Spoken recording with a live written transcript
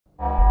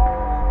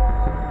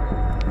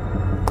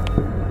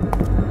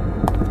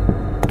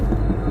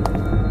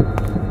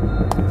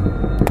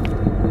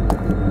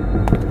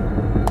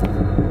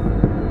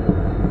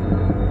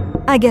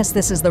I guess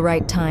this is the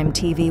right time,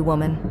 TV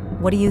woman.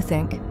 What do you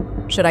think?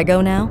 Should I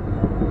go now?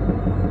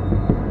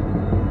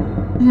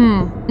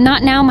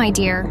 Not now, my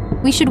dear.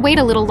 We should wait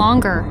a little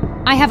longer.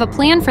 I have a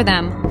plan for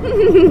them.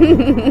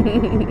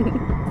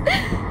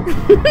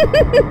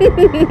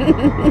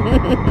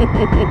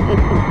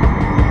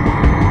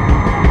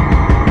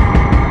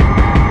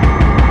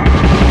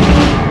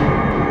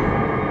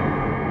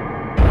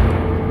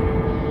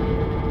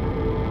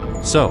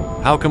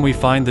 So, how can we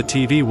find the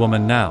TV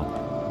woman now?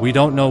 We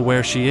don't know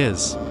where she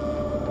is.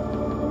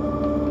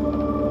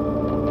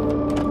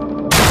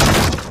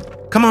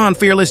 Come on,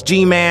 fearless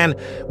G-Man.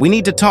 We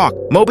need to talk.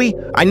 Moby,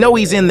 I know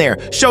he's in there.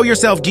 Show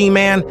yourself,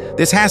 G-Man.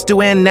 This has to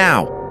end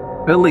now.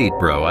 Elite,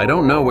 bro, I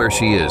don't know where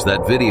she is.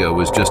 That video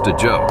was just a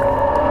joke.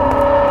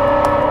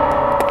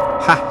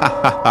 Ha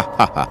ha ha ha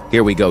ha ha.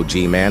 Here we go,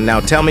 G-Man.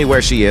 Now tell me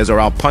where she is or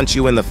I'll punch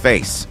you in the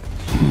face.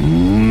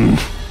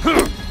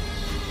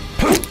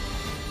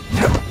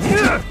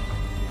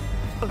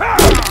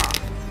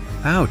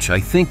 Ouch, I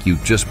think you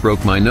just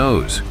broke my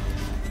nose.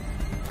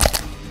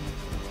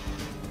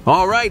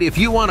 All right, if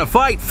you want to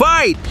fight,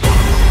 fight!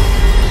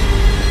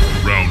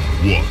 Round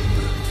 1,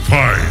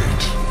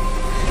 fight!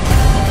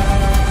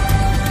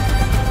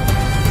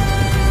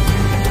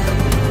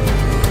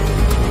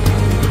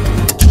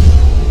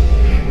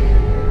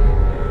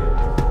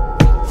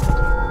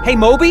 Hey,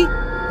 Moby?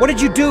 What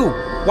did you do?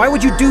 Why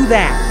would you do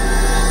that?